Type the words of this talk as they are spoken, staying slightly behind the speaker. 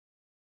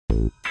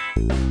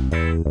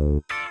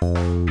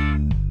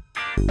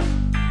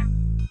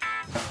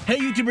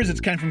YouTubers,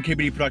 it's Ken from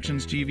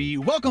KBDProductionsTV.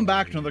 Welcome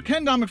back to another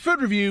Ken Domik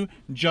food review,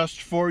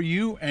 just for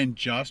you and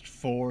just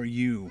for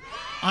you.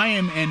 I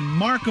am in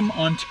Markham,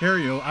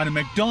 Ontario, at a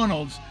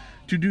McDonald's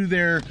to do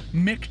their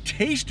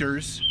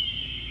McTasters.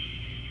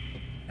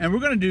 And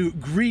we're gonna do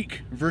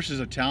Greek versus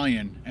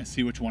Italian and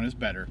see which one is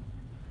better.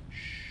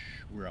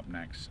 Shh, we're up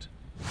next.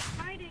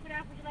 Hi, David.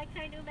 Would you like to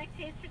try a new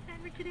McTaster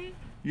sandwich today?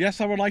 Yes,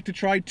 I would like to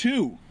try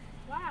two.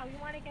 Wow, you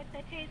want to get the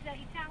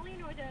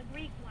Italian or the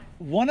Greek one?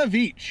 One of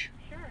each.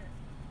 Sure.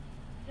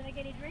 Should I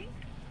get a drink?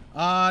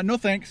 No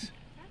thanks.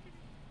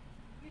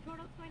 Your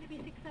total's going to be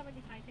 $6.75.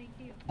 Thank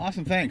you.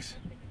 Awesome, thanks.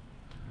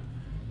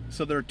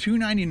 So they're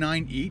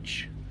 $2.99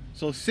 each,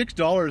 so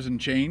 $6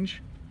 and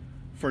change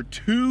for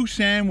two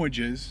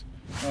sandwiches.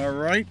 All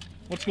right,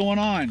 what's going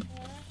on?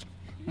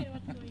 Yeah,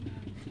 what's going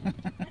on?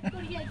 Let's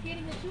go to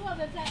getting the two of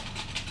us.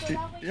 So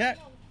that way Yeah,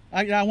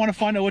 you know. I want to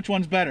find out which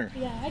one's better.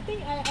 Yeah, I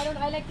think I don't.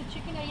 I like the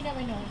chicken. You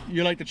never know.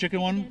 You like the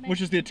chicken one, Yeah,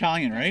 which is the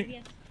Italian, right?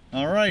 Yes.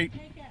 All right,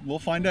 Take care. we'll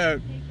find out.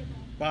 Take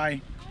it.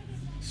 Bye.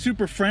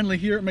 Super friendly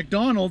here at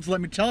McDonald's,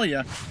 let me tell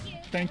you.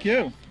 Thank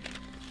you.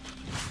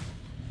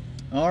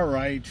 All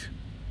right,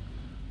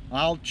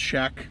 I'll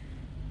check.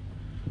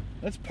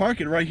 Let's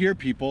park it right here,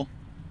 people,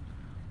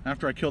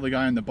 after I kill the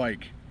guy on the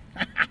bike.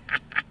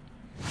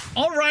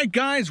 All right,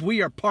 guys,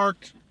 we are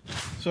parked.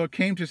 So it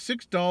came to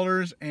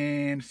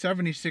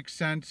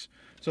 $6.76.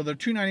 So they're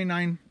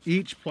 $2.99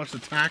 each plus the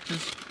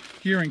taxes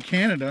here in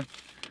Canada.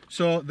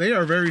 So they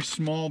are very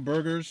small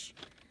burgers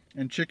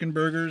and chicken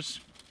burgers.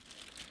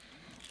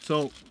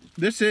 So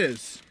this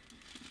is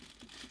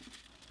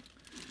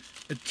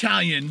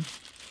Italian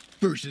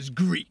versus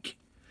Greek.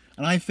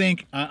 And I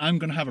think I'm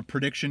going to have a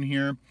prediction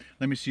here.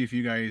 Let me see if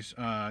you guys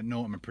know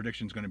what my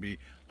prediction is going to be.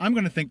 I'm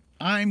going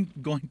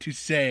to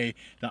say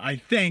that I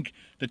think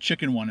the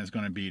chicken one is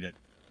going to beat it.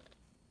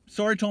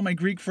 Sorry to all my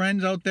Greek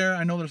friends out there.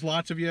 I know there's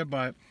lots of you,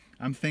 but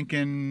I'm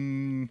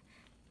thinking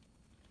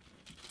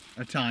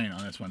Italian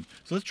on this one.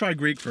 So let's try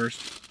Greek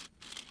first.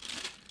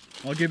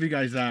 I'll give you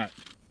guys that.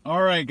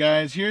 All right,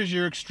 guys, here's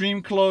your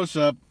extreme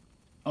close-up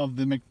of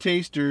the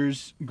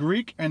McTasters,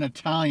 Greek and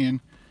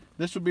Italian.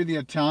 This would be the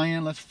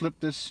Italian. Let's flip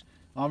this,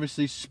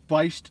 obviously,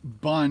 spiced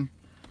bun.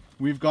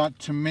 We've got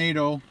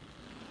tomato.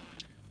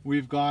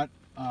 We've got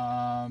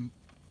some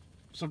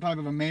type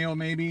of a mayo,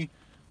 maybe.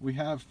 We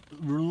have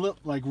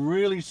like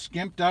really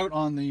skimped out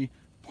on the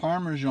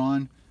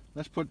Parmesan.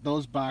 Let's put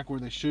those back where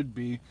they should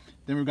be.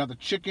 Then we've got the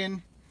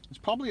chicken. It's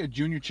probably a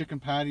junior chicken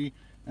patty,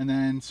 and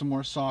then some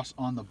more sauce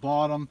on the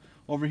bottom.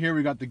 Over here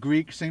we got the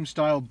Greek, same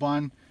style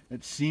bun.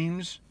 It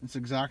seems it's the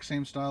exact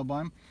same style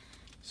bun.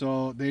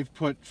 So they've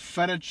put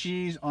feta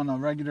cheese on a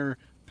regular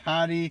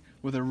patty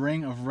with a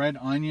ring of red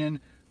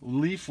onion,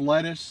 leaf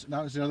lettuce.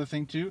 That was the other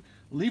thing too.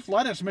 Leaf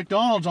lettuce,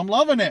 McDonald's, I'm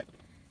loving it.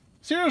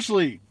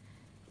 Seriously.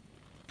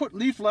 Put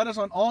leaf lettuce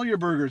on all your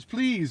burgers,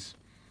 please.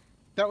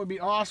 That would be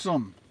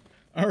awesome.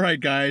 All right,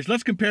 guys,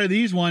 let's compare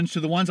these ones to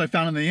the ones I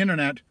found on the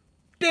internet.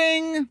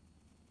 Ding!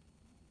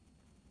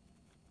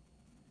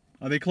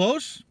 Are they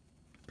close?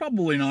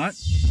 Probably not.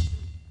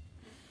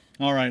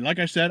 All right, like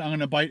I said, I'm going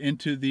to bite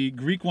into the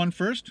Greek one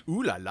first.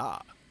 Ooh la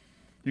la.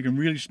 You can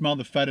really smell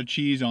the feta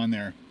cheese on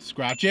there.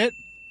 Scratch it,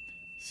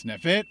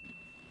 sniff it,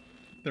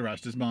 the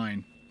rest is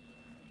mine.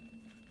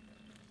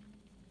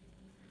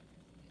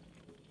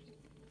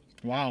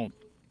 Wow.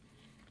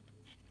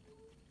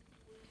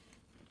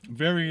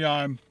 Very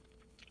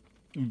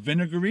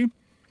vinegary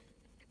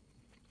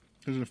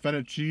because of the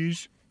feta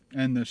cheese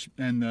and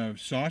the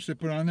sauce they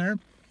put on there.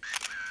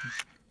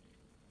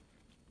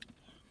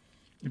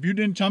 If you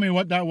didn't tell me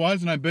what that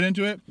was and I bit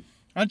into it,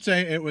 I'd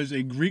say it was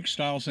a Greek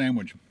style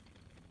sandwich.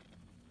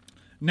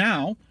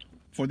 Now,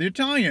 for the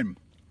Italian.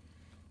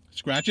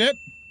 Scratch it,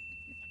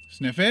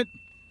 sniff it.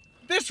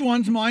 This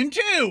one's mine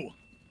too.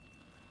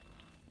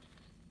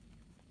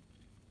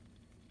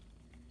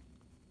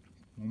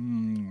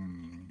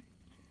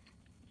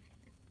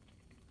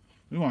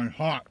 This one's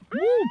hot. Woo!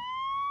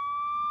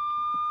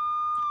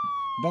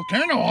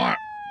 Volcano hot.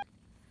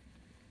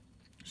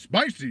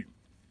 Spicy.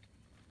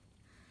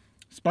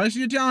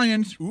 Spicy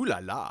Italians. Ooh la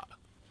la.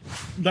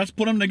 Let's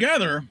put them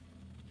together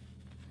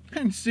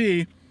and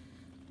see.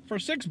 For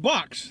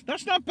 $6,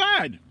 that's not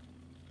bad.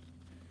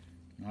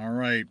 All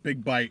right,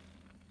 big bite.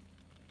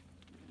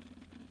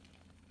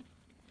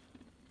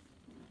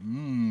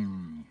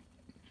 Mmm.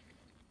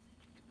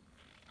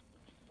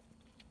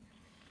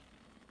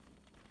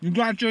 You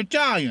got your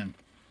Italian.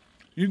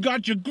 You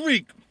got your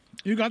Greek.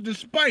 You got the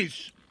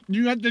spice.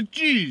 You got the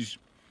cheese.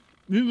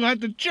 You got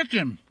the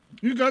chicken.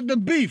 You got the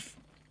beef.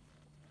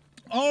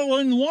 All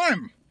in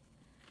one.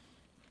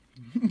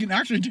 It can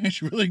actually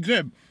taste really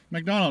good.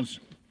 McDonald's,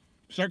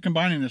 start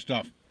combining this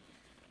stuff.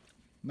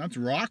 That's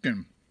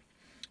rocking.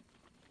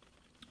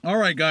 All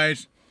right,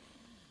 guys.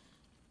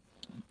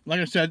 Like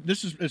I said,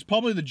 this is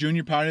probably the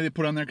junior patty they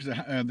put on there because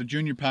the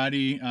junior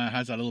patty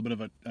has that little bit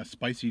of a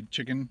spicy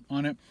chicken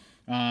on it.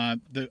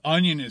 The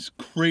onion is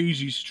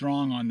crazy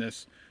strong on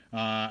this.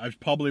 I was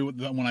probably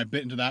when I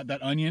bit into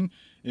that onion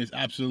is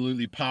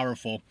absolutely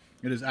powerful.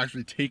 It has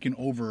actually taken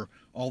over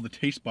all the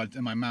taste buds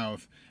in my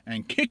mouth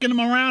and kicking them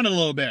around a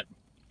little bit.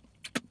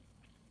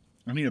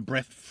 I need a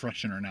breath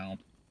freshener now.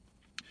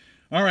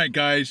 All right,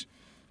 guys,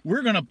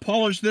 we're gonna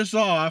polish this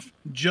off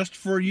just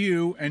for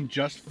you and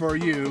just for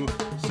you,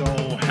 so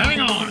hang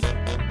on.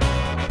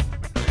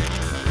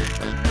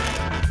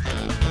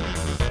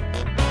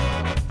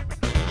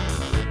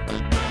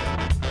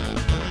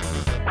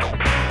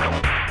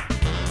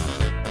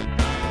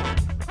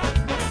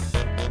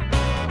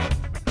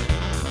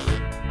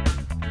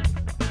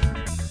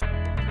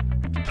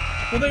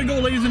 Well, there you go,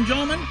 ladies and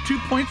gentlemen. 2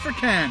 points for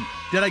Ken.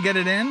 Did I get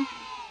it in?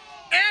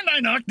 And I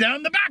knocked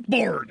down the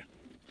backboard.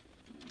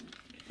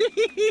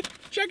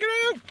 Check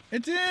it out.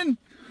 It's in.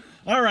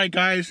 All right,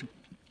 guys.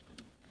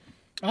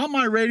 On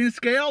my rating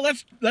scale,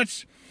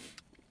 let's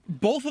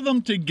both of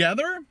them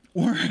together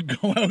or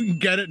go out and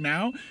get it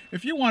now.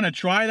 If you want to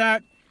try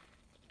that,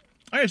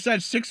 like I said,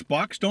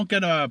 $6. Don't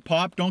get a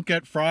pop. Don't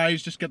get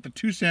fries. Just get the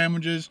 2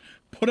 sandwiches.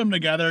 Put them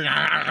together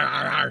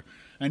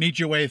and eat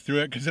your way through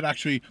it, because it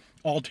actually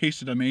all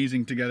tasted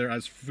amazing together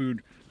as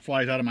food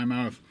flies out of my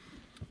mouth.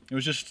 It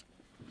was just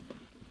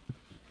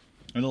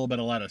a little bit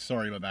of lettuce.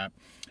 Sorry about that.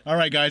 All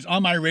right, guys,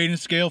 on my rating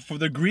scale for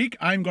the Greek,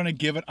 I'm going to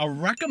give it a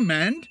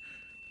recommend.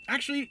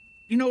 Actually,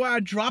 you know what?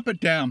 I'd drop it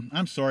down.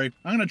 I'm sorry.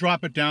 I'm going to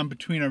drop it down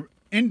between an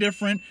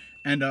indifferent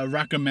and a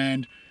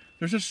recommend.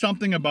 There's just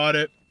something about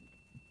it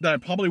that I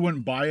probably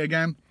wouldn't buy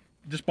again,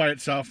 just by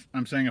itself.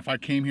 I'm saying if I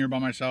came here by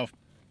myself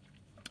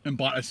and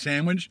bought a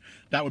sandwich,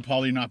 that would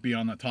probably not be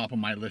on the top of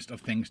my list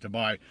of things to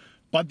buy.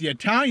 But the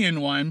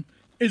Italian one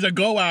is a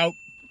go out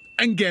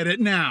and get it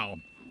now.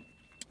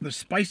 The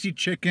spicy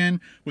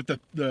chicken with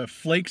the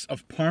flakes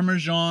of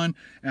Parmesan,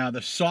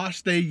 the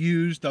sauce they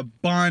used, the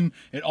bun,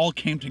 it all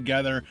came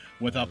together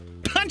with a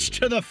punch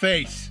to the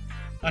face.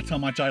 That's how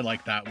much I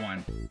like that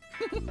one.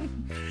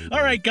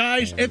 All right,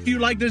 guys, if you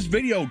like this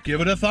video,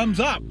 give it a thumbs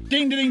up.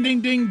 Ding, ding,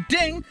 ding, ding,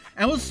 ding.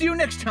 And we'll see you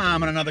next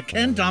time on another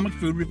Ken Domik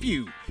food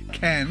review.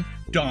 Ken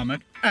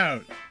Domik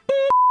out.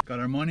 Got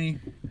our money,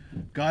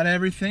 got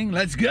everything.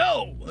 Let's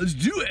go. Let's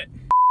do it.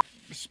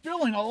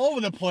 Spilling all over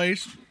the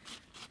place.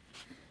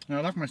 And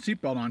I left my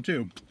seatbelt on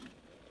too.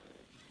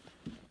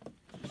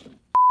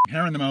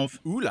 Hair in the mouth.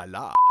 Ooh la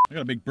la. I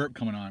got a big burp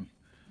coming on.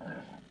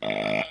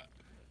 I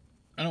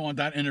don't want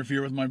that to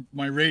interfere with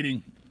my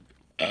rating.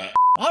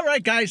 All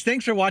right, guys.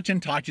 Thanks for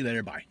watching. Talk to you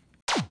later. Bye.